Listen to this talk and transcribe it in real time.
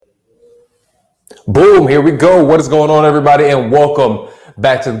Boom, here we go. What is going on, everybody? And welcome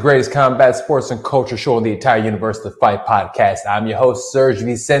back to the greatest combat sports and culture show in the entire universe, the Fight Podcast. I'm your host, Serge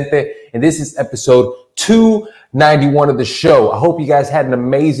Vicente, and this is episode 291 of the show. I hope you guys had an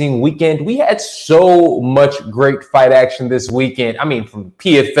amazing weekend. We had so much great fight action this weekend. I mean, from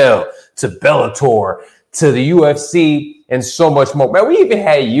PFL to Bellator to the UFC and so much more. Man, we even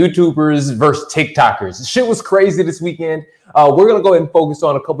had YouTubers versus TikTokers. Shit was crazy this weekend. We're going to go ahead and focus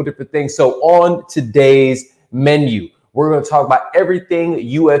on a couple different things. So on today's menu, we're going to talk about everything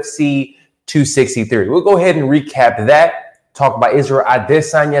UFC 263. We'll go ahead and recap that, talk about Israel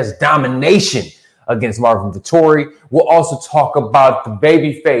Adesanya's domination against Marvin Vittori. We'll also talk about the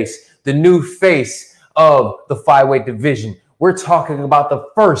baby face, the new face of the flyweight division. We're talking about the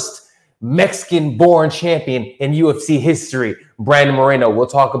first Mexican-born champion in UFC history, Brandon Moreno. We'll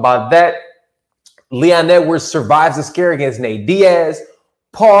talk about that. Leon Edwards survives the scare against Nate Diaz,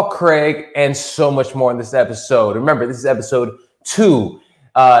 Paul Craig, and so much more in this episode. Remember, this is episode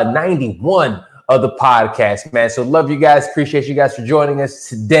 291 of the podcast, man. So love you guys. Appreciate you guys for joining us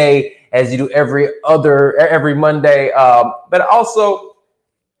today as you do every Monday. But also,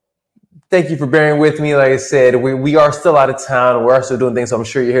 thank you for bearing with me. Like I said, we are still out of town. We're still doing things. So I'm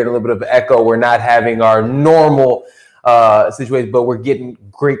sure you're hearing a little bit of an echo. We're not having our normal situation, but we're getting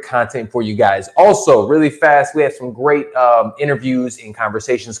great content for you guys. Also, really fast, we have some great interviews and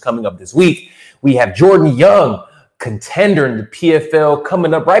conversations coming up this week. We have Jordan Young, contender in the PFL,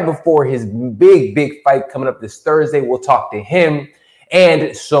 coming up right before his big fight coming up this Thursday. We'll talk to him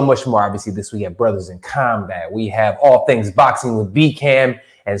and so much more. Obviously, this week we have Brothers in Combat. We have all things boxing with B-Cam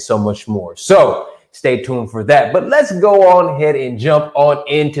and so much more. So stay tuned for that. But let's go on ahead and jump on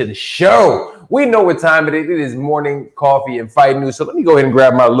into the show. We know what time it is. It is morning coffee and fight news. So let me go ahead and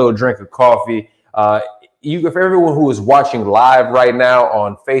grab my little drink of coffee. For everyone who is watching live right now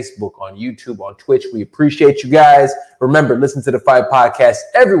on Facebook, on YouTube, on Twitch, we appreciate you guys. Remember, listen to the Fight Podcast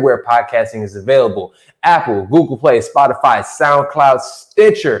everywhere podcasting is available. Apple, Google Play, Spotify, SoundCloud,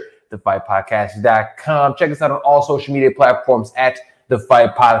 Stitcher, thefightpodcast.com. Check us out on all social media platforms at The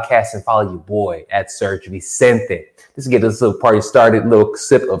Fight Podcast and follow your boy at Serge Vicente. Let's get this little party started. Little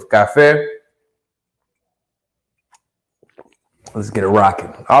sip of cafe. Let's get it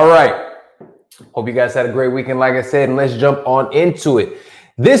rocking. All right. Hope you guys had a great weekend, like I said, and let's jump on into it.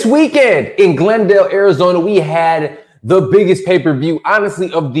 This weekend in Glendale, Arizona, we had the biggest pay-per-view,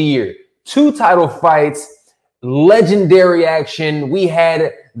 honestly, of the year. 2 title fights, legendary action. We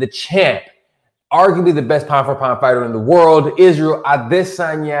had the champ, arguably the best pound-for-pound fighter in the world, Israel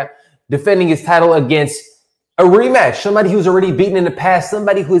Adesanya, defending his title against a rematch. Somebody who's already beaten in the past,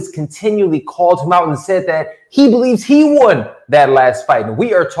 somebody who has continually called him out and said that he believes he won that last fight. And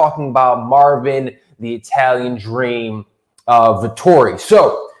we are talking about Marvin, the Italian Dream, Vittori.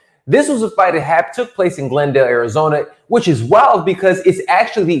 So this was a fight that took place in Glendale, Arizona, which is wild because it's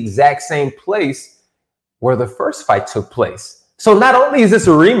actually the exact same place where the first fight took place. So not only is this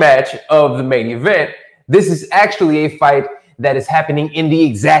a rematch of the main event, this is actually a fight that is happening in the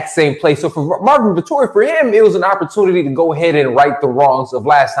exact same place. So for Marvin Vittori, for him, it was an opportunity to go ahead and right the wrongs of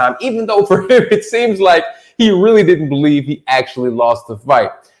last time, even though for him, it seems like he really didn't believe he actually lost the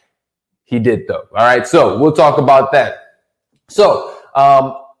fight. He did, though. All right, so we'll talk about that. So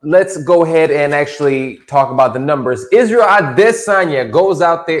let's go ahead and actually talk about the numbers. Israel Adesanya goes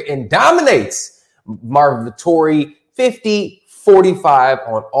out there and dominates Marvin Vittori 50-45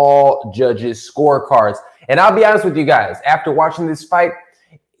 on all judges' scorecards. And I'll be honest with you guys, after watching this fight,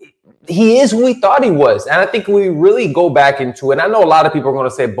 he is who we thought he was. And I think we really go back into it. And I know a lot of people are going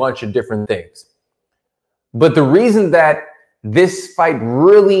to say a bunch of different things. But the reason that this fight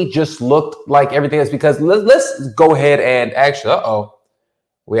really just looked like everything else, because let's go ahead and actually,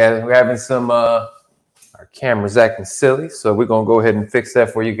 we're having some, our camera's acting silly. So we're going to go ahead and fix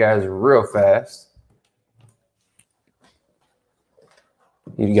that for you guys real fast.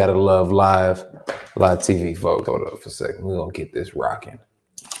 You got to love live TV, folks. Hold up for a second. We're going to get this rocking.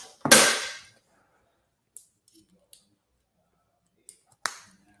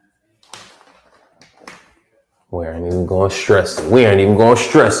 We ain't even going to stress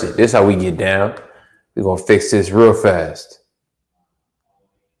it. This is how we get down. We're going to fix this real fast.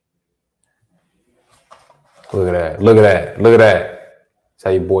 Look at that. That's how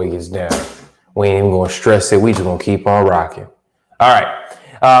your boy gets down. We ain't even going to stress it. We just going to keep on rocking. All right.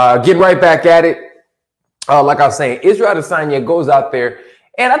 Get right back at it. Like I was saying, Israel Adesanya goes out there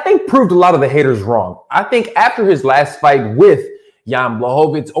and I think proved a lot of the haters wrong. I think after his last fight with Jan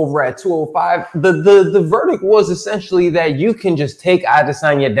Blachowicz over at 205, the verdict was essentially that you can just take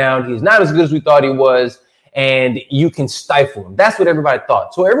Adesanya down. He's not as good as we thought he was. and you can stifle him. That's what everybody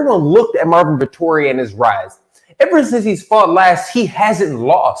thought. So everyone looked at Marvin Vittori and his rise. Ever since he's fought last, he hasn't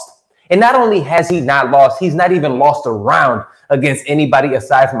lost. And not only has he not lost, he's not even lost a round against anybody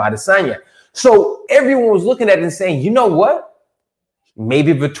aside from Adesanya. So everyone was looking at it and saying, you know what?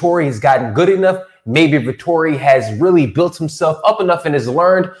 Maybe Vittori has gotten good enough. Maybe Vittori has really built himself up enough and has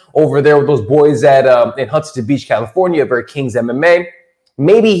learned over there with those boys at in Huntington Beach, California, over at King's MMA.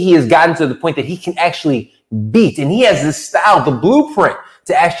 Maybe he has gotten to the point that he can actually beat, and he has this style, the blueprint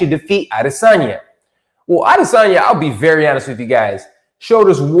to actually defeat Adesanya. Well, Adesanya, I'll be very honest with you guys, showed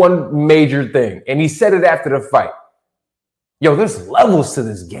us one major thing, and he said it after the fight. Yo, there's levels to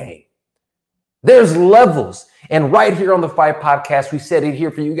this game. There's levels. And right here on the Fight Podcast, we said it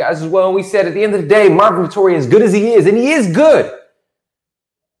here for you guys as well. And we said at the end of the day, Marvin Vittori, as good as he is, and he is good,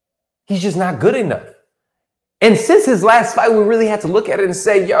 he's just not good enough. And since his last fight, we really had to look at it and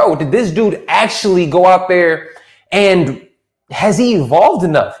say, yo, did this dude actually go out there and has he evolved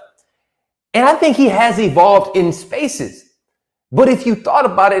enough? And I think he has evolved in spaces. But if you thought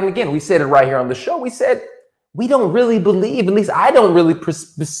about it, and again, we said it right here on the show, we said, we don't really believe, at least I don't really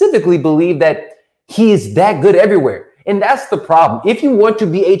specifically believe that he is that good everywhere. And that's the problem. If you want to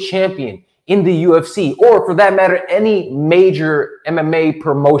be a champion in the UFC, or for that matter, any major MMA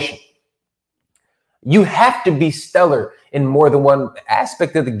promotion, you have to be stellar in more than one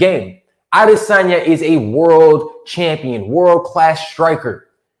aspect of the game. Adesanya is a world champion, world-class striker.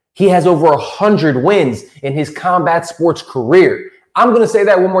 He has over 100 wins in his combat sports career. I'm going to say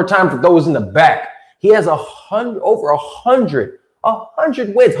that one more time for those in the back. He has over 100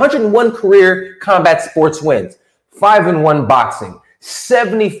 wins, 101 career combat sports wins, 5-1 boxing,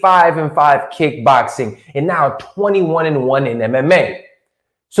 75-5 kickboxing, and now 21-1 in MMA.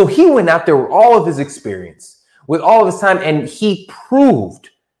 So he went out there with all of his experience, with all of his time, and he proved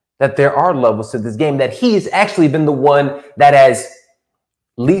that there are levels to this game, that he has actually been the one that has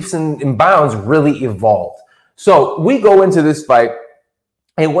leaps and bounds really evolved. So we go into this fight,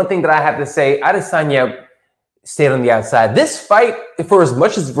 and one thing that I have to say, Adesanya stayed on the outside. This fight, for as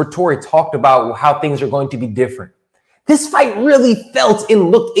much as Vittori talked about how things are going to be different, this fight really felt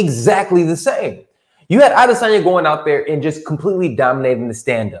and looked exactly the same. You had Adesanya going out there and just completely dominating the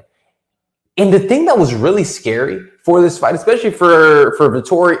stand-up. And the thing that was really scary for this fight, especially for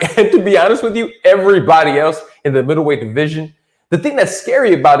Vittori, and to be honest with you, everybody else in the middleweight division, the thing that's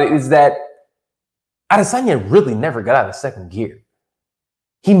scary about it is that Adesanya really never got out of second gear.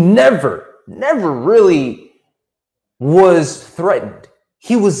 He never really was threatened.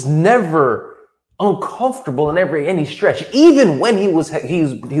 He was never uncomfortable in any stretch, even when he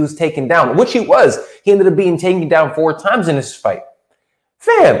was taken down, which he was. He ended up being taken down 4 times in this fight.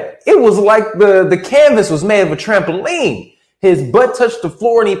 Fam, it was like the canvas was made of a trampoline. His butt touched the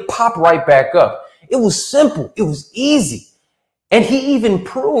floor and he popped right back up. It was simple. It was easy. And he even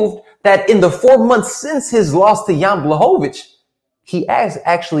proved that in the 4 months since his loss to Jan Blachowicz, he has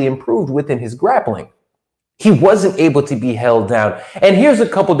actually improved within his grappling. He wasn't able to be held down. And here's a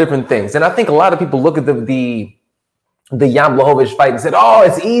couple different things. And I think a lot of people look at the Jan Blachowicz fight and said, oh,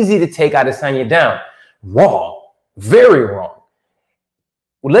 it's easy to take Adesanya down. Wrong. Very wrong.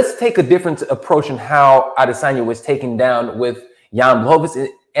 Well, let's take a different approach in how Adesanya was taken down with Jan Blachowicz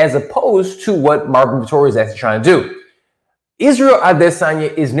as opposed to what Marvin Vittori is actually trying to do. Israel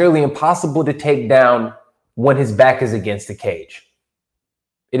Adesanya is nearly impossible to take down when his back is against the cage.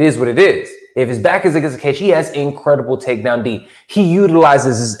 It is what it is. If his back is against the cage, he has incredible takedown D. He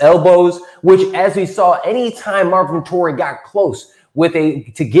utilizes his elbows, which, as we saw, anytime Marvin Vittori got close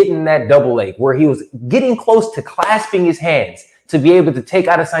to getting that double leg, where he was getting close to clasping his hands to be able to take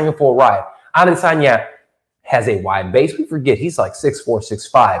Adesanya for a ride. Adesanya has a wide base. We forget he's like 6'4",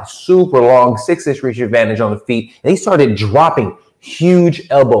 6'5", super long, 6-inch reach advantage on the feet. And he started dropping huge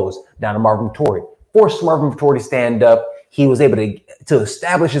elbows down to Marvin Vittori. Forced Marvin Vittori to stand up. He was able to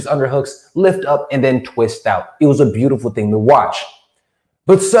establish his underhooks, lift up, and then twist out. It was a beautiful thing to watch.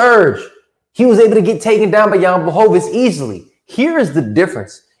 But Serge, he was able to get taken down by Jan Blachowicz easily. Here is the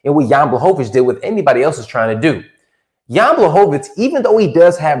difference in what Jan Blachowicz did with anybody else is trying to do. Jan Blachowicz, even though he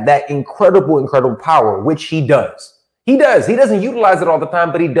does have that incredible power, which he does. He doesn't utilize it all the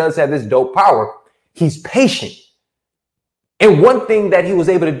time, but he does have this dope power. He's patient. And one thing that he was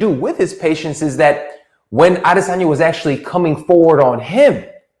able to do with his patience is that when Adesanya was actually coming forward on him,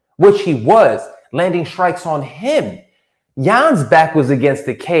 which he was, landing strikes on him, Jan's back was against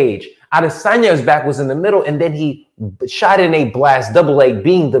the cage. Adesanya's back was in the middle, and then he shot in a blast, double leg,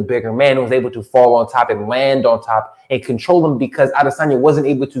 being the bigger man, was able to fall on top and land on top and control him because Adesanya wasn't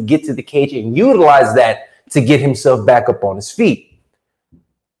able to get to the cage and utilize that to get himself back up on his feet.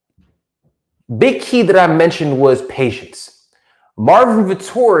 big key that I mentioned was patience. Marvin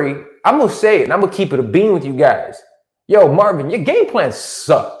Vittori, I'm going to say it, and I'm going to keep it a bean with you guys. Yo, Marvin, your game plan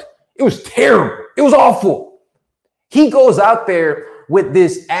sucked. It was terrible. It was awful. He goes out there with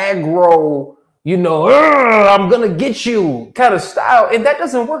this aggro, I'm going to get you kind of style. And that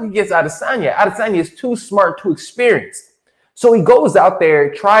doesn't work against Adesanya. Adesanya is too smart, too experienced. So he goes out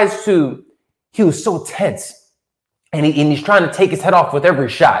there, he was so tense. And he's trying to take his head off with every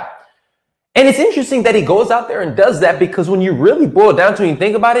shot. And it's interesting that he goes out there and does that because when you really boil down to it and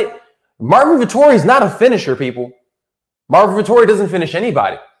think about it, Marvin Vittori is not a finisher, people. Marvin Vittori doesn't finish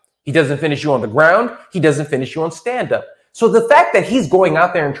anybody. He doesn't finish you on the ground. He doesn't finish you on stand-up. So the fact that he's going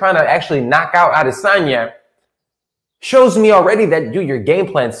out there and trying to actually knock out Adesanya shows me already that, dude, your game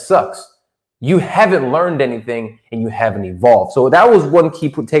plan sucks. You haven't learned anything and you haven't evolved. So that was one key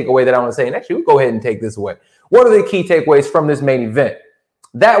takeaway that I want to say. And actually, we'll go ahead and take this away. What are the key takeaways from this main event?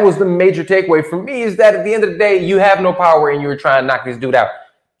 That was the major takeaway for me, is that at the end of the day, you have no power and you were trying to knock this dude out.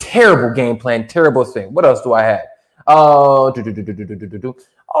 Terrible game plan, terrible thing. What else do I have?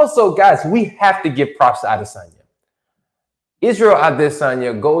 Also, guys, we have to give props to Adesanya. Israel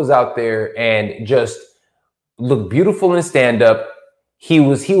Adesanya goes out there and just looked beautiful in stand-up. He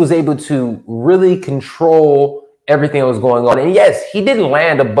was able to really control everything that was going on. And yes, he didn't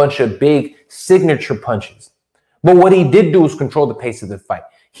land a bunch of big signature punches. But what he did do was control the pace of the fight.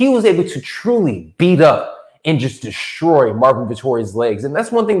 He was able to truly beat up and just destroy Marvin Vittori's legs. And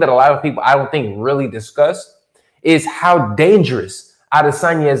that's one thing that a lot of people, I don't think, really discuss, is how dangerous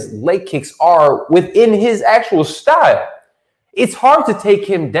Adesanya's leg kicks are within his actual style. It's hard to take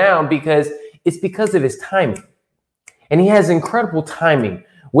him down because of his timing. And he has incredible timing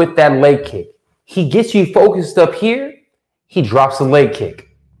with that leg kick. He gets you focused up here. He drops a leg kick.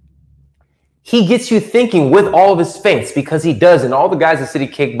 He gets you thinking with all of his feints, because he does. And all the guys at City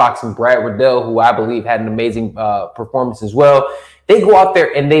Kickboxing, Brad Riddell, who I believe had an amazing performance as well, they go out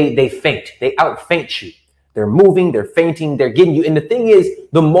there and they feint. They out-feint you. They're moving, they're feinting, they're getting you. And the thing is,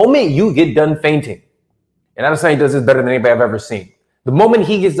 the moment you get done feinting, and Adesanya does this better than anybody I've ever seen. The moment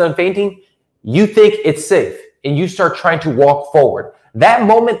he gets done feinting, you think it's safe and you start trying to walk forward. That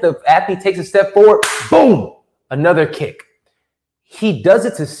moment the athlete takes a step forward, boom, another kick. He does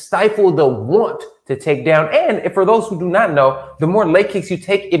it to stifle the want to take down. And for those who do not know, the more leg kicks you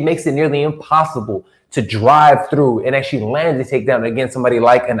take, it makes it nearly impossible to drive through and actually land the takedown against somebody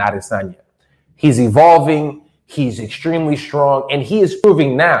like an Adesanya. He's evolving, he's extremely strong, and he is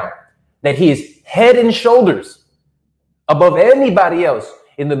proving now that he is head and shoulders above anybody else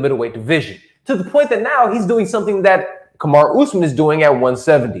in the middleweight division, to the point that now he's doing something that Kamaru Usman is doing at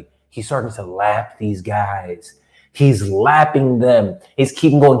 170. He's starting to lap these guys. He's lapping them. He's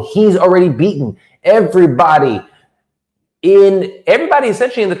keeping going. He's already beaten everybody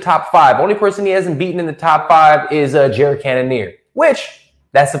essentially in the top five. Only person he hasn't beaten in the top five is Jared Cannonier, which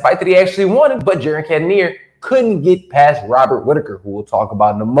that's the fight that he actually wanted, but Jared Cannonier couldn't get past Robert Whittaker, who we'll talk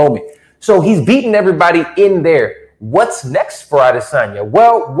about in a moment. So he's beaten everybody in there. What's next for Adesanya?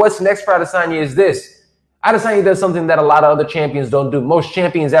 Well, what's next for Adesanya is this. Adesanya does something that a lot of other champions don't do. Most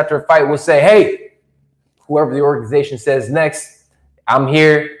champions after a fight will say, hey, whoever the organization says next, I'm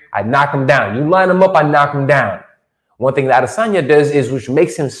here, I knock him down. You line him up, I knock him down. One thing that Adesanya does is, which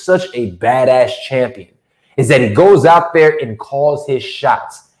makes him such a badass champion, is that he goes out there and calls his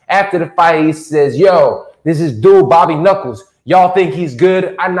shots. After the fight, he says, yo, this is dude Bobby Knuckles. Y'all think he's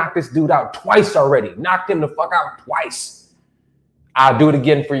good? I knocked this dude out twice already. Knocked him the fuck out twice. I'll do it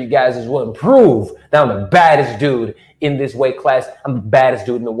again for you guys as well and prove that I'm the baddest dude in this weight class. I'm the baddest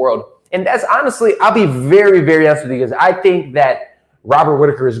dude in the world. And that's honestly, I'll be very, very honest with you, because I think that Robert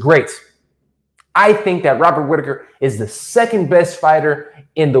Whittaker is great. I think that Robert Whittaker is the second best fighter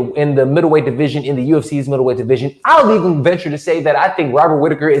in the middleweight division, in the UFC's middleweight division. I'll even venture to say that I think Robert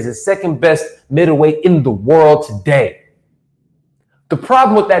Whittaker is the second best middleweight in the world today. The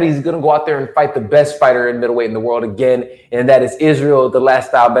problem with that, he's going to go out there and fight the best fighter in middleweight in the world again, and that is Israel, the last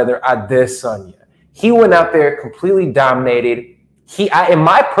style better, Adesanya. He went out there, completely dominated. In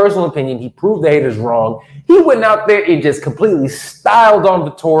my personal opinion, he proved the haters wrong. He went out there and just completely styled on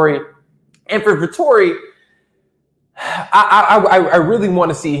Vittori. And for Vittori, I really want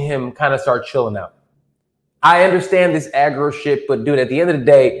to see him kind of start chilling out. I understand this aggro shit, but dude, at the end of the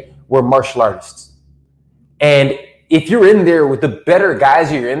day, we're martial artists. And if you're in there with the better guys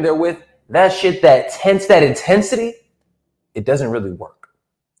you're in there with, that shit, that intensity, it doesn't really work.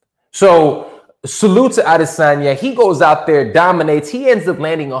 So salute to Adesanya. He goes out there, dominates. He ends up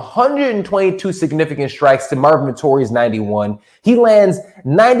landing 122 significant strikes to Marvin Vittori's 91. He lands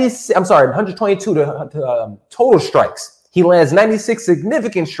 122 total strikes He lands 96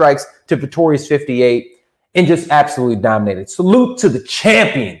 significant strikes to Vittori's 58 and just absolutely dominated. Salute to the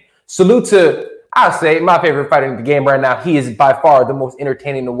champion. Salute to, I'll say, my favorite fighter in the game right now. He is by far the most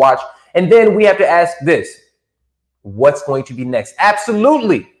entertaining to watch. And then we have to ask this. What's going to be next?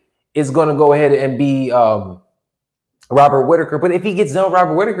 Absolutely is going to go ahead and be Robert Whittaker. But if he gets done with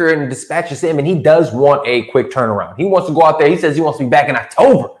Robert Whittaker and dispatches him, and he does want a quick turnaround. He wants to go out there. He says he wants to be back in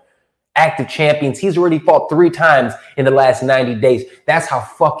October. Active champions. He's already fought 3 times in the last 90 days. That's how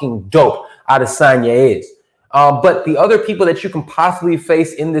fucking dope Adesanya is. But the other people that you can possibly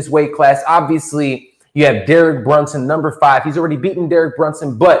face in this weight class, obviously, you have Derek Brunson, number 5. He's already beaten Derek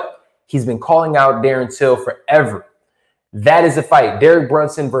Brunson, but he's been calling out Darren Till forever. That is a fight. Derek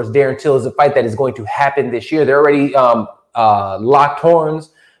Brunson versus Darren Till is a fight that is going to happen this year. They're already locked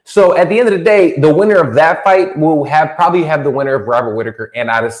horns. So at the end of the day, the winner of that fight will probably have the winner of Robert Whittaker and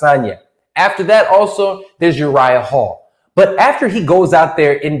Adesanya. After that, also, there's Uriah Hall. But after he goes out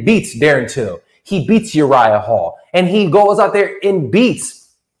there and beats Darren Till, he beats Uriah Hall, and he goes out there and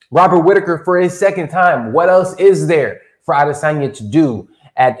beats Robert Whittaker for his second time. What else is there for Adesanya to do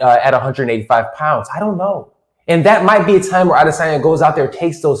at 185 pounds? I don't know. And that might be a time where Adesanya goes out there,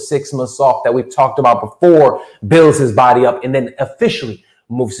 takes those 6 months off that we've talked about before, builds his body up, and then officially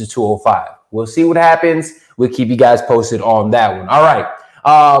moves to 205. We'll see what happens. We'll keep you guys posted on that one. All right.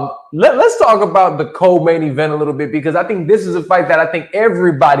 Let's talk about the co-main event a little bit, because I think this is a fight that I think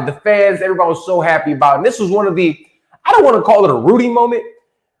everybody, the fans, everybody was so happy about. And this was one of the, I don't want to call it a Rudy moment,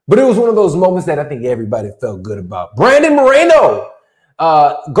 but it was one of those moments that I think everybody felt good about. Brandon Moreno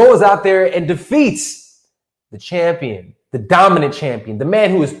goes out there and defeats the champion, the dominant champion, the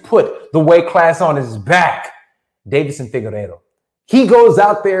man who has put the weight class on his back, Deiveson Figueiredo. He goes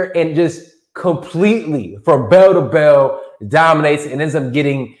out there and just completely, from bell to bell, dominates and ends up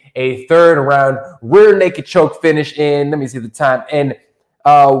getting a 3rd round rear naked choke finish in, let me see the time, in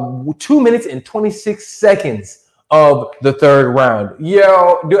 2 minutes and 26 seconds of the 3rd round.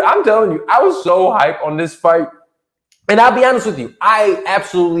 Yo, dude, I'm telling you, I was so hyped on this fight. And I'll be honest with you, I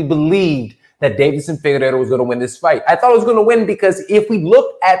absolutely believed that Deiveson Figueiredo was going to win this fight. I thought it was going to win because if we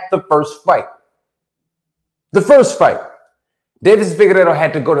look at the first fight, Deiveson Figueiredo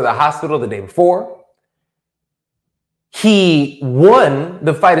had to go to the hospital the day before. He won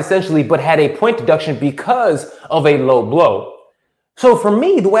the fight essentially, but had a point deduction because of a low blow. So for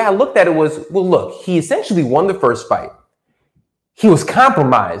me, the way I looked at it was, well, look, he essentially won the first fight. He was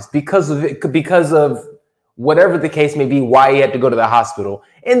compromised because of whatever the case may be, why he had to go to the hospital.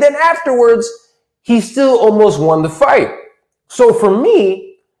 And then afterwards, he still almost won the fight. So for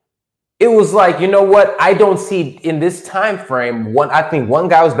me, it was like, you know what? I don't see in this time frame, I think one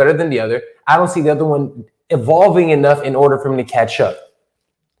guy was better than the other. I don't see the other one evolving enough in order for me to catch up.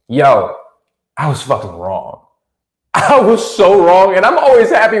 Yo, I was fucking wrong. I was so wrong. And I'm always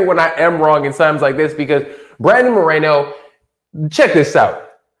happy when I am wrong in times like this, because Brandon Moreno, check this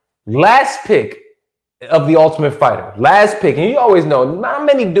out. Last pick of the Ultimate Fighter. Last pick. And you always know, not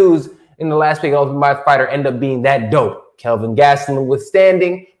many dudes in the last pick of the Ultimate Fighter end up being that dope. Kelvin Gastelum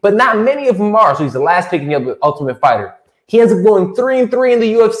withstanding, but not many of them are. So he's the last pick in the Ultimate Fighter. He ends up going 3-3 in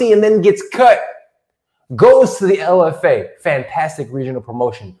the UFC and then gets cut. Goes to the LFA, fantastic regional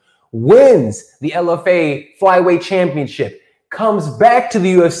promotion. Wins the LFA Flyweight Championship. Comes back to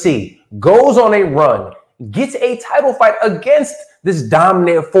the UFC. Goes on a run. Gets a title fight against this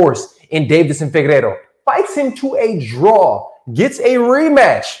dominant force in Deiveson Figueiredo. Fights him to a draw. Gets a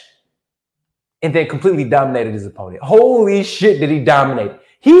rematch. And then completely dominated his opponent. Holy shit, did he dominate.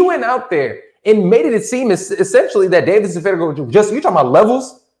 He went out there and made it seem essentially that Deiveson Figueiredo, you're talking about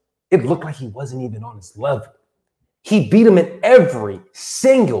levels? It looked like he wasn't even on his level. He beat him in every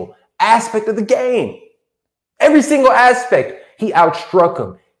single aspect of the game. Every single aspect, he outstruck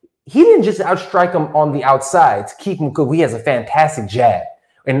him. He didn't just outstrike him on the outside to keep him good. He has a fantastic jab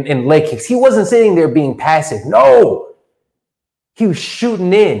and leg kicks. He wasn't sitting there being passive. No. He was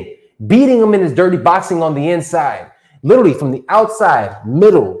shooting in, beating him in his dirty boxing on the inside. Literally from the outside,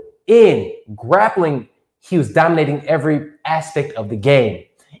 middle, in, grappling. He was dominating every aspect of the game.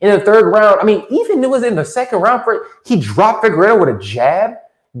 In the 3rd round, I mean, even it was in the 2nd round, he dropped Figueiredo with a jab.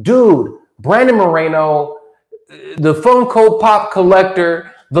 Dude, Brandon Moreno, the Funko Pop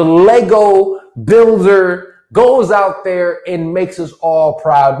collector, the Lego builder, goes out there and makes us all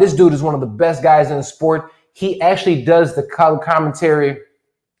proud. This dude is one of the best guys in the sport. He actually does the commentary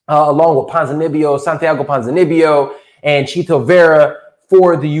along with Santiago Ponzinibbio, and Chito Vera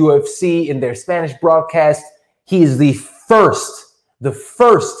for the UFC in their Spanish broadcast. He is the first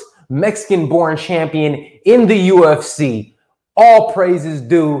Mexican-born champion in the UFC. All praise is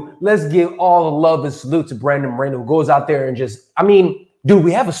due. Let's give all the love and salute to Brandon Moreno, who goes out there and dude,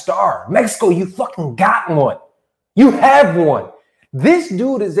 we have a star. Mexico, you fucking got one. You have one. This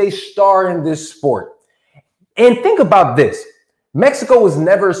dude is a star in this sport. And think about this. Mexico was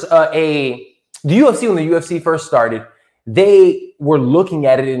never the UFC, when the UFC first started, they were looking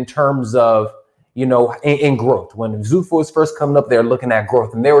at it in terms of, in growth. When Zuffa was first coming up, they were looking at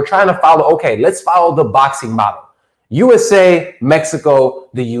growth. And they were trying to let's follow the boxing model. USA, Mexico,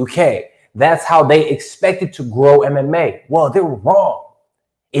 the UK. That's how they expected to grow MMA. Well, they were wrong.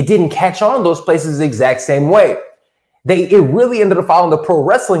 It didn't catch on those places the exact same way. It really ended up following the pro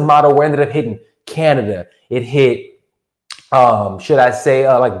wrestling model, where it ended up hitting Canada. It hit,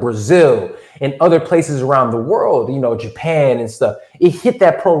 like Brazil and other places around the world, Japan and stuff. It hit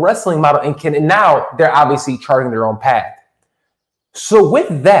that pro wrestling model, and now they're obviously charting their own path. So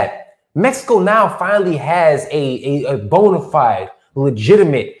with that, Mexico now finally has a bona fide,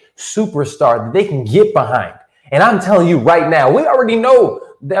 legitimate superstar that they can get behind. And I'm telling you right now, we already know,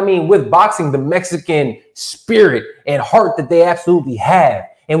 with boxing, the Mexican spirit and heart that they absolutely have,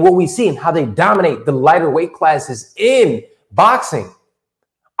 and what we see and how they dominate the lighter weight classes in boxing.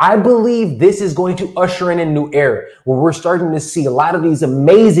 I believe this is going to usher in a new era where we're starting to see a lot of these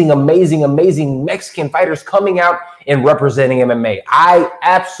amazing, amazing, amazing Mexican fighters coming out and representing MMA. I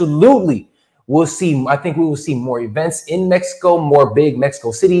absolutely will see. I think we will see more events in Mexico, more big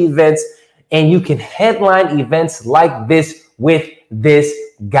Mexico City events, and you can headline events like this with this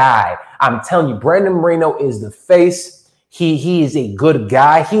guy. I'm telling you, Brandon Moreno is the face. He is a good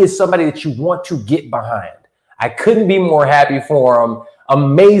guy. He is somebody that you want to get behind. I couldn't be more happy for him.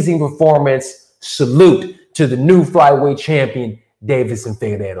 Amazing performance. Salute to the new flyweight champion, Deiveson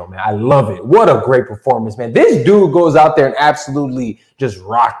Figueiredo, man. I love it. What a great performance, man. This dude goes out there and absolutely just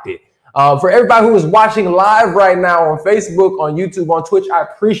rocked it. For everybody who is watching live right now on Facebook, on YouTube, on Twitch, I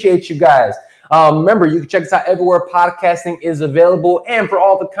appreciate you guys. Remember, you can check us out everywhere podcasting is available. And for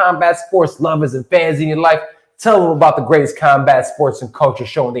all the combat sports lovers and fans in your life, tell them about the greatest combat sports and culture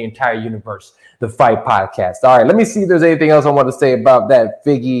show in the entire universe, the Fight Podcast. All right, let me see if there's anything else I want to say about that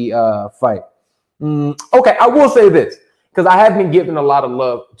Figgy fight. Okay, I will say this, because I have been giving a lot of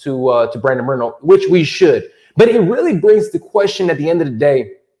love to Brandon Moreno, which we should. But it really brings the question at the end of the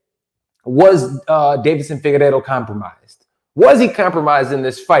day, was Deiveson Figueiredo compromised? Was he compromised in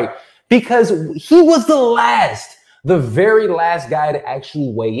this fight? Because he was the very last guy to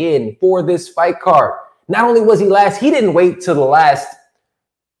actually weigh in for this fight card. Not only was he last, he didn't wait till the last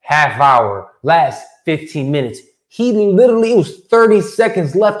half hour, last 15 minutes. It was 30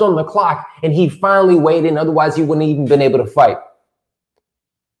 seconds left on the clock, and he finally weighed in. Otherwise, he wouldn't even been able to fight.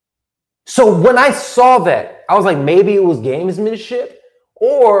 So when I saw that, I was like, maybe it was gamesmanship,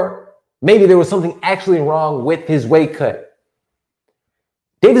 or maybe there was something actually wrong with his weight cut.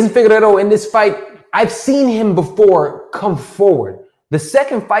 Deiveson Figueiredo in this fight, I've seen him before come forward. The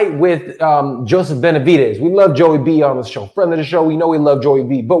second fight with Joseph Benavidez, we love Joey B on the show. Friend of the show, we know we love Joey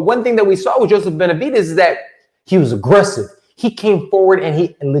B. But one thing that we saw with Joseph Benavidez is that he was aggressive. He came forward and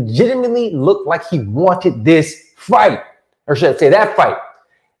he legitimately looked like he wanted this fight. Or should I say that fight?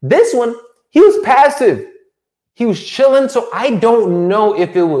 This one, he was passive. He was chilling. So I don't know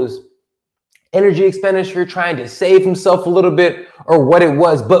if it was energy expenditure, trying to save himself a little bit, or what it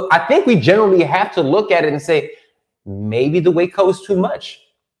was. But I think we generally have to look at it and say, maybe the weight cut was too much.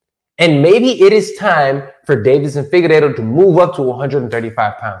 And maybe it is time for Deiveson Figueiredo to move up to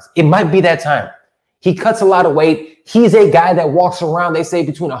 135 pounds. It might be that time. He cuts a lot of weight. He's a guy that walks around, they say,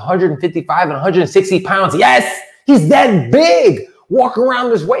 between 155 and 160 pounds. Yes, he's that big. Walk around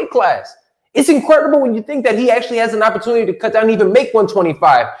this weight class. It's incredible when you think that he actually has an opportunity to cut down and even make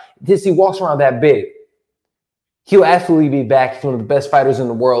 125. This he walks around that big. He'll absolutely be back. He's one of the best fighters in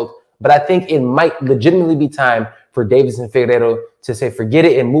the world. But I think it might legitimately be time for Deiveson Figueiredo to say forget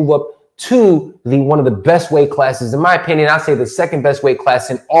it and move up to one of the best weight classes. In my opinion, I'd say the second best weight class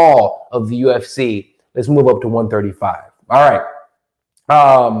in all of the UFC. Let's move up to 135. All right.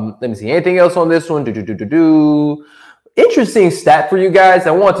 Let me see. Anything else on this one? Interesting stat for you guys.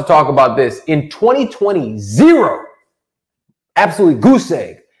 I want to talk about this. In 2020, absolutely goose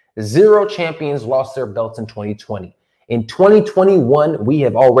egg. 0 champions lost their belts in 2020. In 2021, we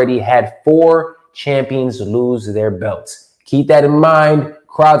have already had 4 champions lose their belts. Keep that in mind.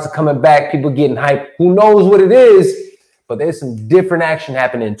 Crowds are coming back. People getting hyped. Who knows what it is? But there's some different action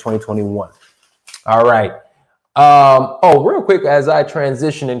happening in 2021. All right. Real quick, as I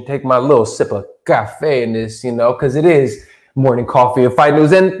transition and take my little sip of cafe in this, because it is morning coffee and fight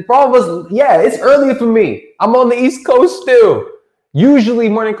news. And for all of us, it's early for me. I'm on the East Coast still. Usually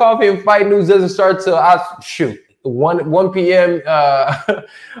morning coffee and fight news doesn't start till 1 p.m.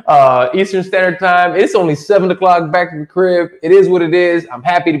 Eastern Standard Time. It's only 7 o'clock back in the crib. It is what it is. I'm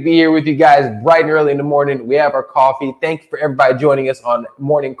happy to be here with you guys bright and early in the morning. We have our coffee. Thank you for everybody joining us on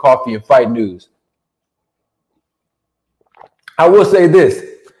Morning Coffee and Fight News. I will say this.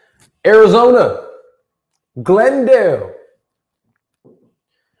 Arizona, Glendale.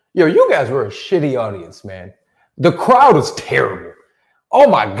 Yo, you guys were a shitty audience, man. The crowd was terrible. Oh,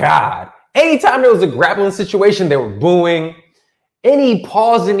 my God. Anytime there was a grappling situation, they were booing. Any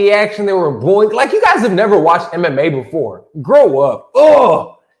pause in the action, they were booing. Like, you guys have never watched MMA before. Grow up.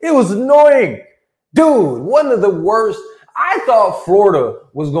 Oh, it was annoying. Dude, one of the worst. I thought Florida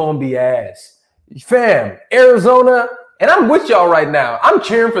was going to be ass. Fam, Arizona, and I'm with y'all right now. I'm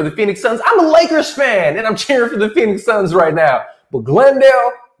cheering for the Phoenix Suns. I'm a Lakers fan, and I'm cheering for the Phoenix Suns right now. But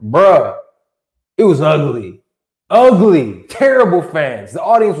Glendale, bruh, it was ugly. Ugly, terrible fans. The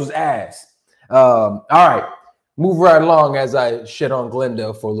audience was ass. All right, move right along as I shit on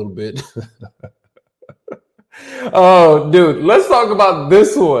Glendale for a little bit. Oh, dude, let's talk about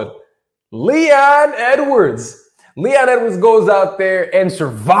this one. Leon Edwards. Leon Edwards goes out there and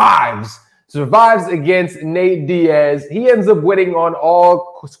survives against Nate Diaz. He ends up winning on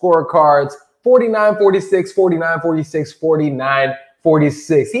all scorecards, 49-46, 49-46,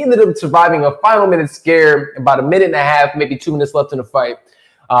 49-46. He ended up surviving a final minute scare, about a minute and a half, maybe 2 minutes left in the fight.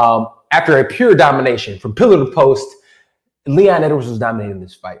 After a pure domination from pillar to post, Leon Edwards was dominating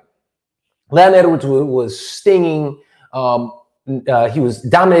this fight. Leon Edwards was stinging. He was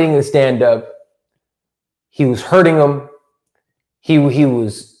dominating the stand-up. He was hurting him. He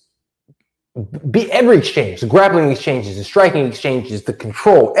was every exchange, the grappling exchanges, the striking exchanges, the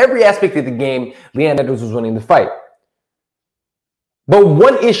control, every aspect of the game, Leon Edwards was winning the fight. But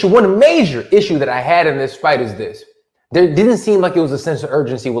one major issue that I had in this fight is this. There didn't seem like it was a sense of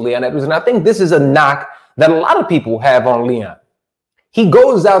urgency with Leon Edwards. And I think this is a knock that a lot of people have on Leon. He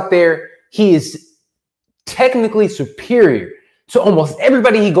goes out there. He is technically superior to almost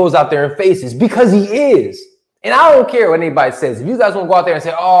everybody he goes out there and faces because he is. And I don't care what anybody says. If you guys want to go out there and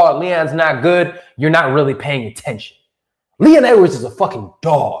say, oh, Leon's not good, you're not really paying attention. Leon Edwards is a fucking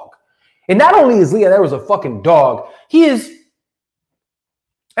dog. And not only is Leon Edwards a fucking dog, he is,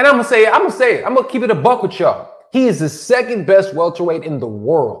 and I'm gonna keep it a buck with y'all. He is the second best welterweight in the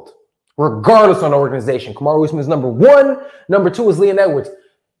world, regardless on the organization. Kamaru Usman is number 1. Number 2 is Leon Edwards.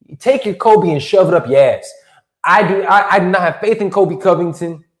 Take your Kobe and shove it up your ass. I do not have faith in Kobe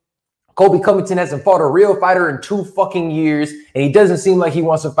Covington. Kobe Covington hasn't fought a real fighter in 2 fucking years, and he doesn't seem like he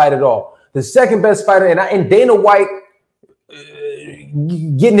wants to fight at all. The second best fighter, and Dana White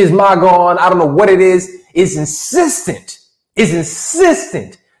getting his mag on, I don't know what it is insistent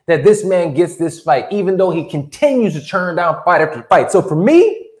that this man gets this fight, even though he continues to turn down fight after fight. So for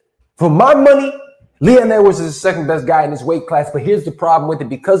me, for my money, Leon Edwards is the second best guy in his weight class. But here's the problem with it.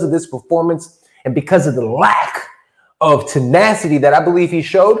 Because of this performance and because of the lack of tenacity that I believe he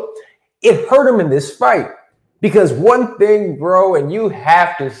showed, it hurt him in this fight. Because one thing, bro, and you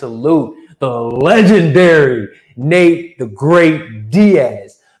have to salute the legendary Nate the Great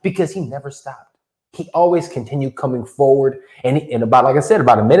Diaz, because he never stopped. He always continued coming forward. And in about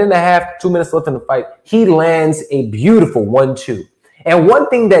a minute and a half, 2 minutes left in the fight, he lands a beautiful 1-2. And one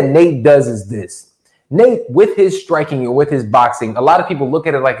thing that Nate does is this. Nate, with his striking and with his boxing, a lot of people look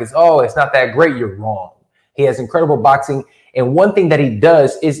at it like it's not that great. You're wrong. He has incredible boxing. And one thing that he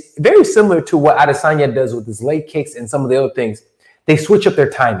does is very similar to what Adesanya does with his leg kicks and some of the other things. They switch up their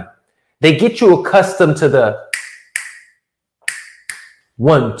timing. They get you accustomed to the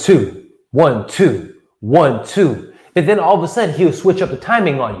 1-2. 1-2, 1-2. But then all of a sudden, he'll switch up the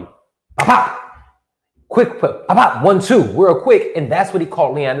timing on you. Pop, quick, 1-2, real quick. And that's what he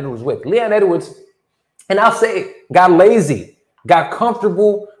called Leon Edwards with. Leon Edwards, and I'll say, got lazy, got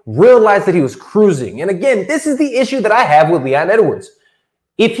comfortable, realized that he was cruising. And again, this is the issue that I have with Leon Edwards.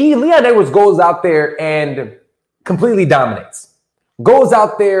 If Leon Edwards goes out there and completely dominates, goes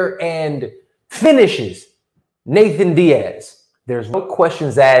out there and finishes Nathan Diaz, there's no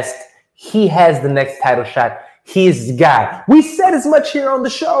questions asked. He has the next title shot. He is the guy. We said as much here on the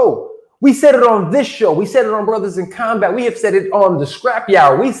show. We said it on this show. We said it on Brothers in Combat. We have said it on the Scrappy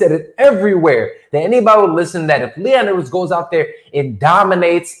Hour. We said it everywhere. That anybody would listen, that if Leon Edwards goes out there and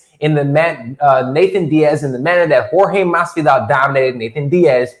dominates in the Nathan Diaz in the manner that Jorge Masvidal dominated Nathan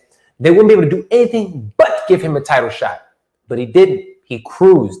Diaz, they wouldn't be able to do anything but give him a title shot. But he didn't. He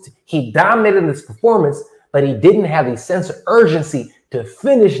cruised. He dominated this performance, but he didn't have a sense of urgency to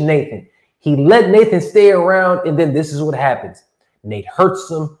finish Nathan. He let Nathan stay around, and then this is what happens. Nate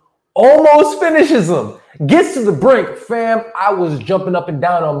hurts him, almost finishes him, gets to the brink. Fam, I was jumping up and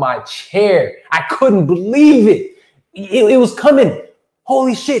down on my chair. I couldn't believe it. It was coming.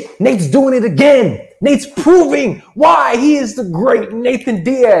 Holy shit, Nate's doing it again. Nate's proving why he is the great Nathan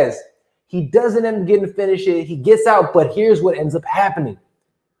Diaz. He doesn't end up getting to finish it. He gets out, but here's what ends up happening.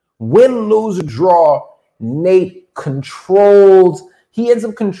 Win, lose, or draw, Nate he ends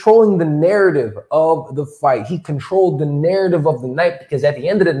up controlling the narrative of the fight. He controlled the narrative of the night because at the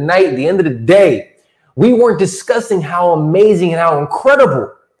end of the night, at the end of the day, we weren't discussing how amazing and how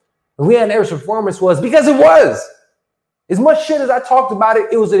incredible Leon Edwards' performance was, because it was. As much shit as I talked about it,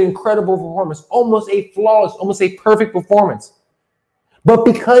 it was an incredible performance, almost a flawless, almost a perfect performance. But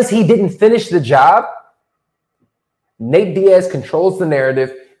because he didn't finish the job, Nate Diaz controls the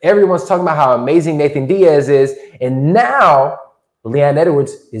narrative. Everyone's talking about how amazing Nathan Diaz is. And now Leon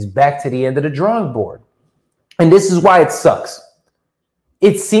Edwards is back to the end of the drawing board. And this is why it sucks.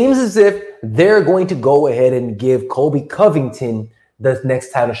 It seems as if they're going to go ahead and give Colby Covington the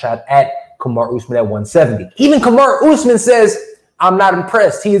next title shot at Kamaru Usman at 170. Even Kamaru Usman says, I'm not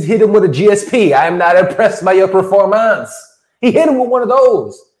impressed. He has hit him with a GSP. I am not impressed by your performance. He hit him with one of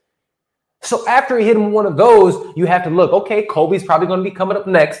those. So after he hit him with one of those, you have to look, okay, Colby's probably going to be coming up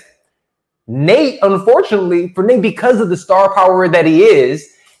next. Nate, unfortunately, for Nate, because of the star power that he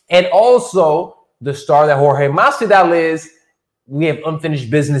is, and also the star that Jorge Masvidal is, we have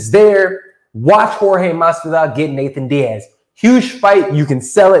unfinished business there. Watch Jorge Masvidal get Nathan Diaz. Huge fight. You can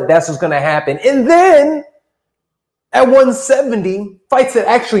sell it. That's what's going to happen. And then at 170, fights that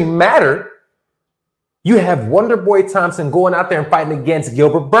actually matter, you have Wonderboy Thompson going out there and fighting against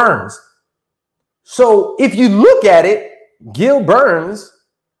Gilbert Burns. So if you look at it, Gil Burns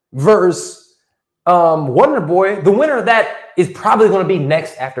versus Wonderboy, the winner of that is probably going to be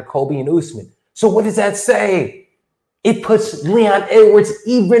next after Colby and Usman. So what does that say? It puts Leon Edwards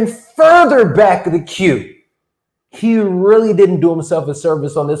even further back of the queue. He really didn't do himself a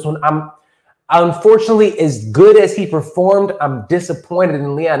service on this one. Unfortunately, as good as he performed, I'm disappointed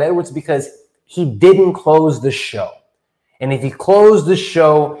in Leon Edwards because he didn't close the show. And if he closed the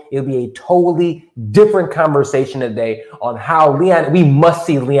show, it'll be a totally different conversation today on how we must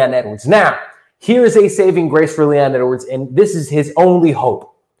see Leon Edwards. Now, here is a saving grace for Leon Edwards, and this is his only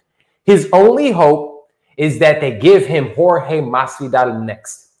hope. His only hope is that they give him Jorge Masvidal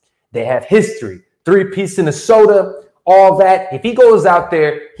next. They have history, 3-piece in a soda, all that. If he goes out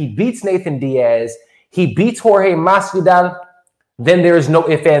there, he beats Nathan Diaz, he beats Jorge Masvidal, then there is no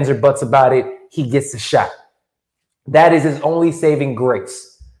ifs, ands, or buts about it. He gets the shot. That is his only saving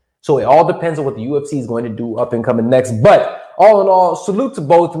grace. So it all depends on what the UFC is going to do up and coming next. But all in all, salute to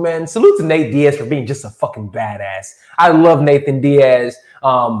both men. Salute to Nate Diaz for being just a fucking badass. I love Nathan Diaz.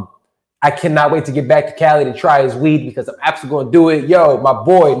 I cannot wait to get back to Cali to try his weed because I'm absolutely going to do it. Yo, my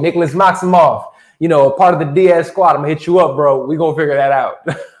boy, Nicholas Maximov, a part of the Diaz squad. I'm going to hit you up, bro. We're going to figure that out.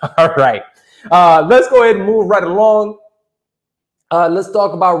 All right. Let's go ahead and move right along. Let's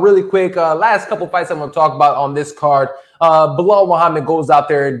talk about really quick, last couple fights I'm going to talk about on this card. Bilal Muhammad goes out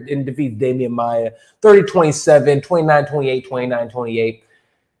there and defeats Damian Maia, 30-27, 29-28, 29-28.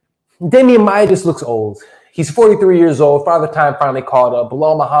 Damian Maia just looks old. He's 43 years old. Father Time finally caught up.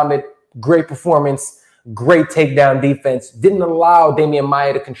 Bilal Muhammad, great performance, great takedown defense. Didn't allow Damian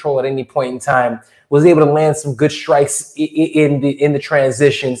Maia to control at any point in time. Was able to land some good strikes in the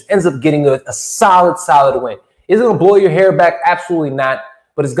transitions. Ends up getting a solid win. Is it going to blow your hair back? Absolutely not.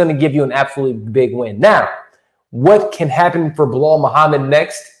 But it's going to give you an absolutely big win. Now, what can happen for Bilal Muhammad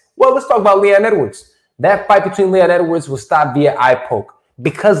next? Well, let's talk about Leon Edwards. That fight between Leon Edwards was stopped via eye poke.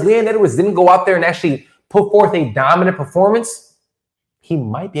 Because Leon Edwards didn't go out there and actually put forth a dominant performance, he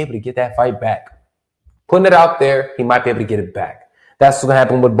might be able to get that fight back. Putting it out there, he might be able to get it back. That's what's going to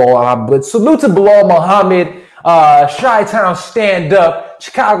happen with Bilal Muhammad. But salute to Bilal Muhammad. Chi-Town stand up.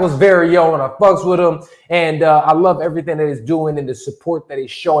 Chicago's very own. I fucks with him. And I love everything that he's doing and the support that he's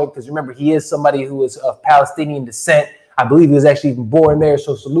showing. Because remember, he is somebody who is of Palestinian descent. I believe he was actually even born there.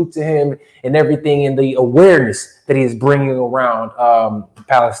 So salute to him and everything and the awareness that he is bringing around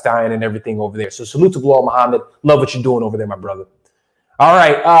Palestine and everything over there. So salute to Bilal Muhammad. Love what you're doing over there, my brother. All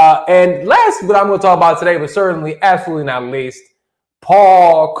right. And last, what I'm going to talk about today, but certainly absolutely not least,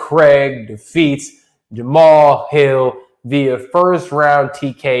 Paul Craig defeats Jamal Hill via first round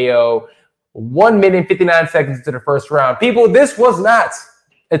TKO. 1 minute 59 seconds into the first round. People, this was not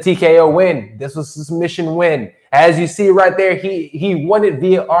a TKO win. This was a submission win. As you see right there, he won it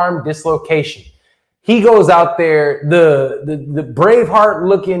via arm dislocation. He goes out there, the Braveheart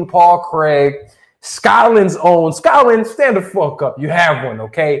looking Paul Craig, Scotland's own. Scotland, stand the fuck up. You have one,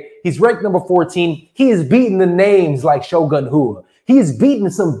 okay? He's ranked number 14. He is beating the names like Shogun Rua. He is beating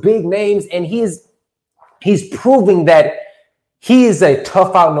some big names, and he's proving that he is a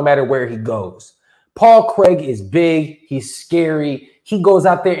tough out no matter where he goes. Paul Craig is big. He's scary. He goes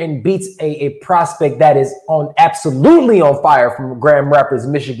out there and beats a prospect that is absolutely on fire from Grand Rapids,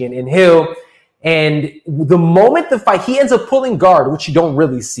 Michigan, in Hill. And the moment the fight, he ends up pulling guard, which you don't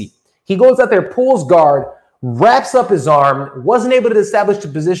really see. He goes out there, pulls guard, wraps up his arm, wasn't able to establish the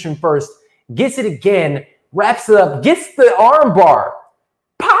position first, gets it again, wraps it up, gets the arm bar,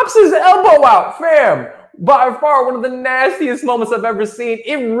 pops his elbow out, fam. By far, one of the nastiest moments I've ever seen.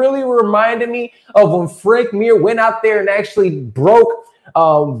 It really reminded me of when Frank Mir went out there and actually broke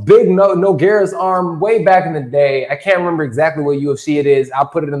Big Nogueira's arm way back in the day. I can't remember exactly what UFC it is. I'll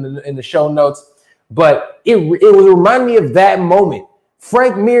put it in the show notes. But it would remind me of that moment.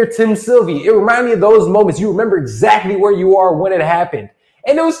 Frank Mir, Tim Sylvie. It reminded me of those moments. You remember exactly where you are when it happened.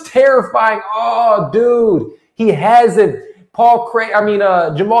 And it was terrifying. Oh, dude. He has it.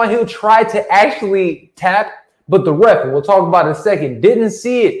 Jamal Hill tried to actually tap, but the ref, and we'll talk about it in a second, didn't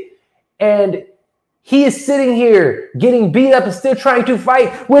see it. And he is sitting here getting beat up and still trying to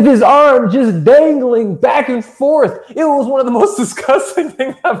fight with his arm just dangling back and forth. It was one of the most disgusting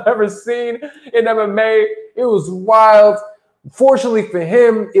things I've ever seen in MMA. It was wild. Fortunately for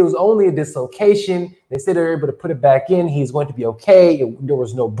him, it was only a dislocation. They said they were able to put it back in. He's going to be okay. There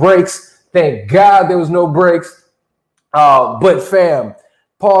was no breaks. Thank God there was no breaks. But fam,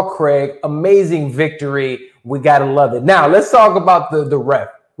 Paul Craig, amazing victory. We got to love it. Now, let's talk about the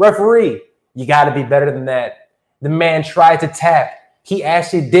referee. You got to be better than that. The man tried to tap. He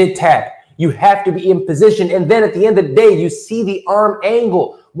actually did tap. You have to be in position. And then at the end of the day, you see the arm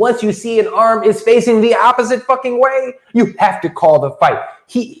angle. Once you see an arm is facing the opposite fucking way, you have to call the fight.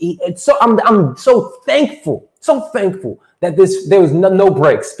 I'm so thankful that there was no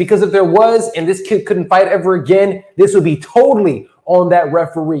breaks, because if there was and this kid couldn't fight ever again, this would be totally on that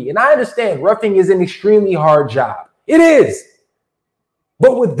referee. And I understand reffing is an extremely hard job. It is.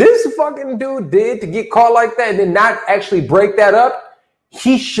 But what this fucking dude did to get caught like that and then not actually break that up,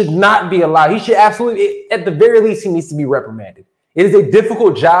 he should not be allowed. He should absolutely, at the very least, he needs to be reprimanded. It is a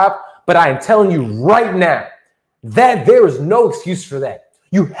difficult job, but I am telling you right now that there is no excuse for that.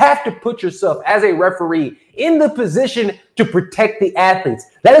 You have to put yourself as a referee in the position to protect the athletes.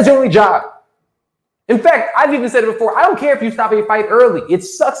 That is your only job. In fact, I've even said it before. I don't care if you stop a fight early. It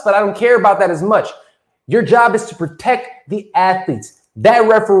sucks, but I don't care about that as much. Your job is to protect the athletes. That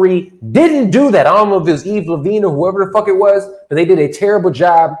referee didn't do that. I don't know if it was Yves Levine or whoever the fuck it was, but they did a terrible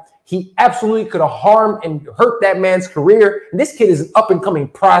job. He absolutely could have harmed and hurt that man's career. And this kid is an up-and-coming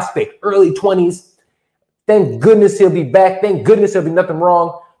prospect, early 20s. Thank goodness he'll be back. Thank goodness there'll be nothing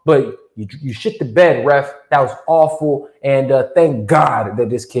wrong. But you shit the bed, ref. That was awful. And thank God that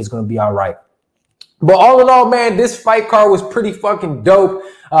this kid's going to be all right. But all in all, man, this fight card was pretty fucking dope.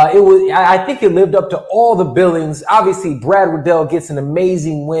 I think it lived up to all the billings. Obviously, Brad Riddell gets an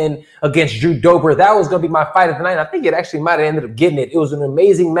amazing win against Drew Dober. That was going to be my fight of the night. I think it actually might have ended up getting it. It was an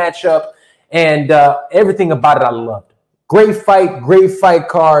amazing matchup, and everything about it I loved. Great fight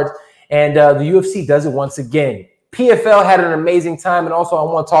card. And the UFC does it once again. PFL had an amazing time. And also I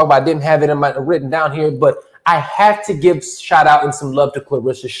want to talk about, I didn't have it in my written down here, but I have to give shout out and some love to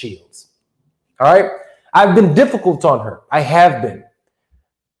Claressa Shields. All right. I've been difficult on her. I have been.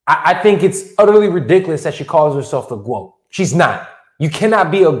 I think it's utterly ridiculous that she calls herself a GOAT. She's not. You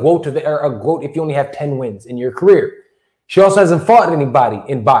cannot be a GOAT if you only have 10 wins in your career. She also hasn't fought anybody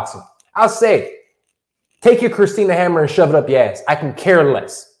in boxing. I'll say, take your Christina Hammer and shove it up your ass. I can care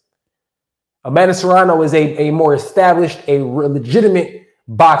less. Amanda Serrano is a more established, a legitimate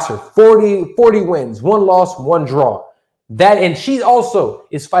boxer. 40 wins, 1 loss, 1 draw. And she also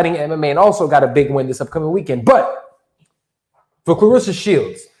is fighting MMA and also got a big win this upcoming weekend. But for Claressa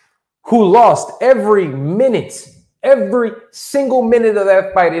Shields, who lost every single minute of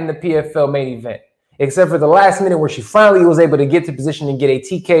that fight in the PFL main event, except for the last minute where she finally was able to get to position and get a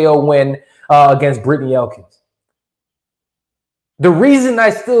TKO win against Brittany Elkins. The reason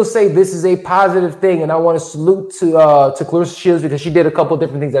I still say this is a positive thing, and I want to salute to Claressa Shields because she did a couple of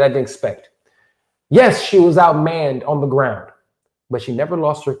different things that I didn't expect. Yes, she was outmanned on the ground, but she never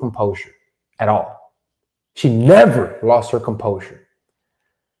lost her composure at all. She never lost her composure.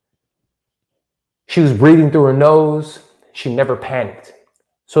 She was breathing through her nose. She never panicked.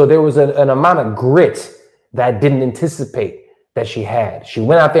 So there was an amount of grit that I didn't anticipate that she had. She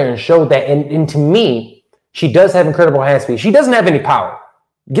went out there and showed that, and to me, she does have incredible hand speed. She doesn't have any power.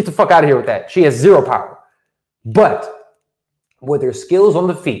 Get the fuck out of here with that. She has 0 power. But with her skills on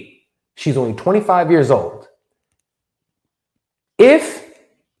the feet, she's only 25 years old.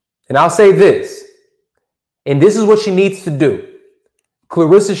 And I'll say this, and this is what she needs to do.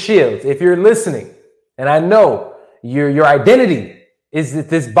 Claressa Shields, if you're listening, and I know your identity is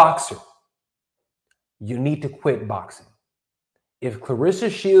this boxer, you need to quit boxing. If Clarissa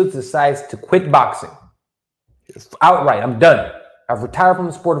Shields decides to quit boxing, outright, I'm done. I've retired from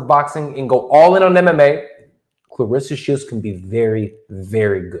the sport of boxing and go all in on MMA. Clarissa Shields can be very,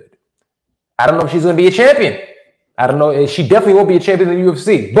 very good. I don't know if she's going to be a champion. I don't know. She definitely won't be a champion in the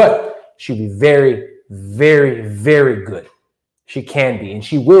UFC, but she'll be very, very, very good. She can be, and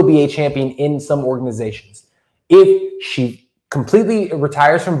she will be a champion in some organizations if she completely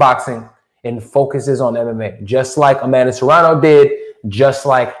retires from boxing and focuses on MMA, just like Amanda Serrano did, just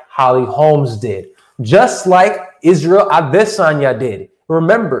like Holly Holmes did, just like Israel Adesanya did.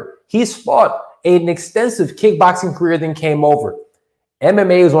 Remember, he's fought an extensive kickboxing career, then came over.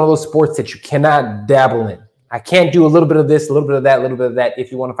 MMA is one of those sports that you cannot dabble in. I can't do a little bit of this, a little bit of that, a little bit of that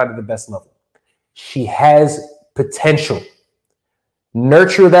if you want to fight at the best level. She has potential.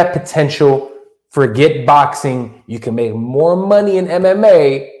 Nurture that potential. Forget boxing. You can make more money in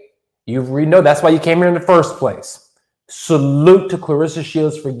MMA. You know that's why you came here in the first place. Salute to Clarissa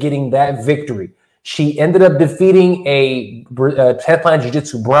Shields for getting that victory. She ended up defeating a 10th line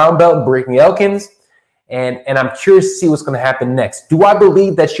jiu-jitsu brown belt, Brittany Elkins, and I'm curious to see what's going to happen next. Do I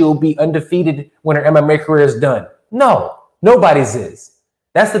believe that she will be undefeated when her MMA career is done? No, nobody's is.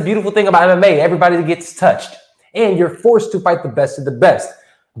 That's the beautiful thing about MMA. Everybody gets touched, and you're forced to fight the best of the best.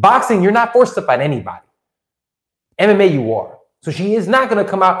 Boxing, you're not forced to fight anybody. MMA, you are. So she is not going to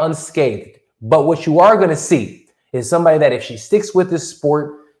come out unscathed. But what you are going to see is somebody that if she sticks with this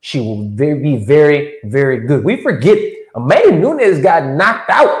sport, she will be very, very good. We forget Amanda Nunes got knocked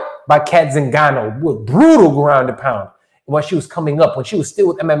out by Kat Zingano with brutal ground and pound when she was coming up, when she was still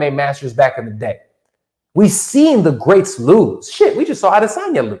with MMA Masters back in the day. We've seen the greats lose. Shit, we just saw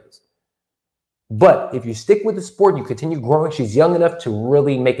Adesanya lose. But if you stick with the sport, you continue growing. She's young enough to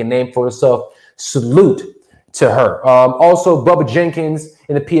really make a name for herself. Salute to her. Also, Bubba Jenkins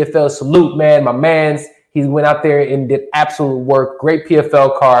in the PFL. Salute, man. My man's. He went out there and did absolute work. Great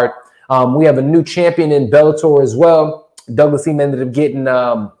PFL card. We have a new champion in Bellator as well. Douglas Seaman ended up getting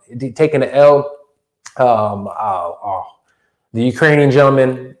taking an L. The Ukrainian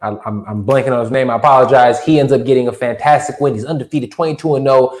gentleman, I'm blanking on his name. I apologize. He ends up getting a fantastic win. He's undefeated,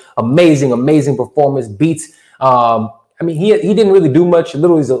 22-0. Amazing performance. Beats. He didn't really do much.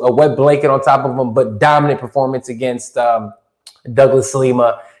 Literally, a wet blanket on top of him, but dominant performance against Douglas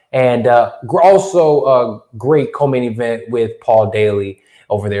Lima. And also a great co-main event with Paul Daly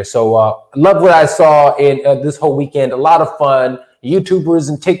over there. So love what I saw in this whole weekend. A lot of fun. YouTubers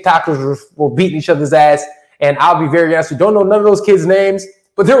and TikTokers were beating each other's ass. And I'll be very honest, we don't know none of those kids' names,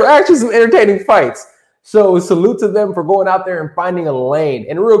 but there were actually some entertaining fights. So salute to them for going out there and finding a lane.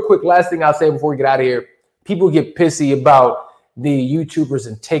 And real quick, last thing I'll say before we get out of here, people get pissy about the YouTubers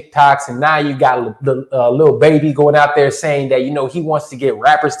and TikToks, and now you got the little baby going out there saying that, he wants to get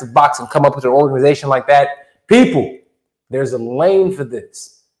rappers to box and come up with an organization like that. People, there's a lane for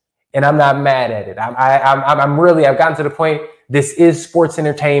this, and I'm not mad at it. I've gotten to the point, this is sports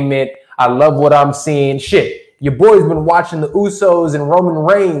entertainment. I love what I'm seeing. Shit, your boy's been watching the Usos and Roman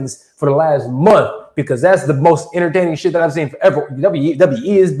Reigns for the last month because that's the most entertaining shit that I've seen forever. WWE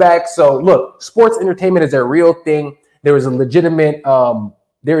is back. So look, sports entertainment is a real thing. There is a legitimate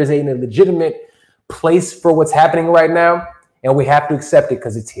place for what's happening right now, and we have to accept it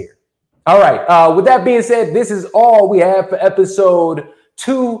because it's here. All right. With that being said, this is all we have for episode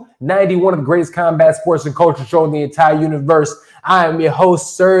 291 of the greatest combat sports and culture show in the entire universe. I am your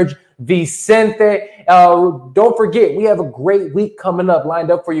host, Serge Vicente. Don't forget, we have a great week coming up lined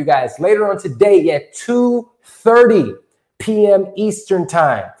up for you guys. Later on today at 2:30 p.m. Eastern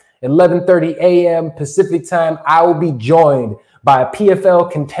Time, 11:30 a.m. Pacific Time, I will be joined by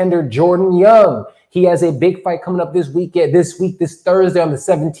PFL contender Jordan Young. He has a big fight coming up this Thursday on the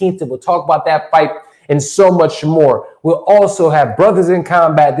 17th, and we'll talk about that fight and so much more. We'll also have Brothers in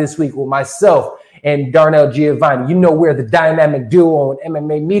Combat this week with myself and Darnell Giovanni. We're the dynamic duo on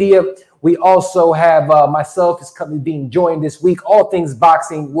MMA Media. We also have myself is being joined this week. All things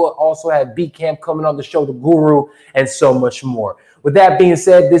boxing. We'll also have B Camp coming on the show, The Guru, and so much more. With that being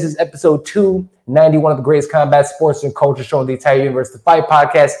said, this is episode 291 of the greatest combat sports and culture show in the entire universe, The Fight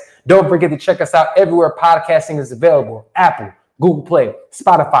Podcast. Don't forget to check us out everywhere podcasting is available. Apple, Google Play,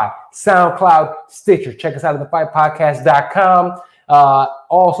 Spotify, SoundCloud, Stitcher. Check us out at thefightpodcast.com.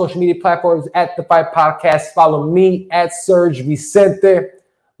 All social media platforms at The Fight Podcast. Follow me at Serge Vicente.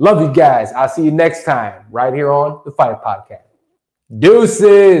 Love you guys. I'll see you next time right here on The Fight Podcast.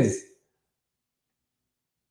 Deuces.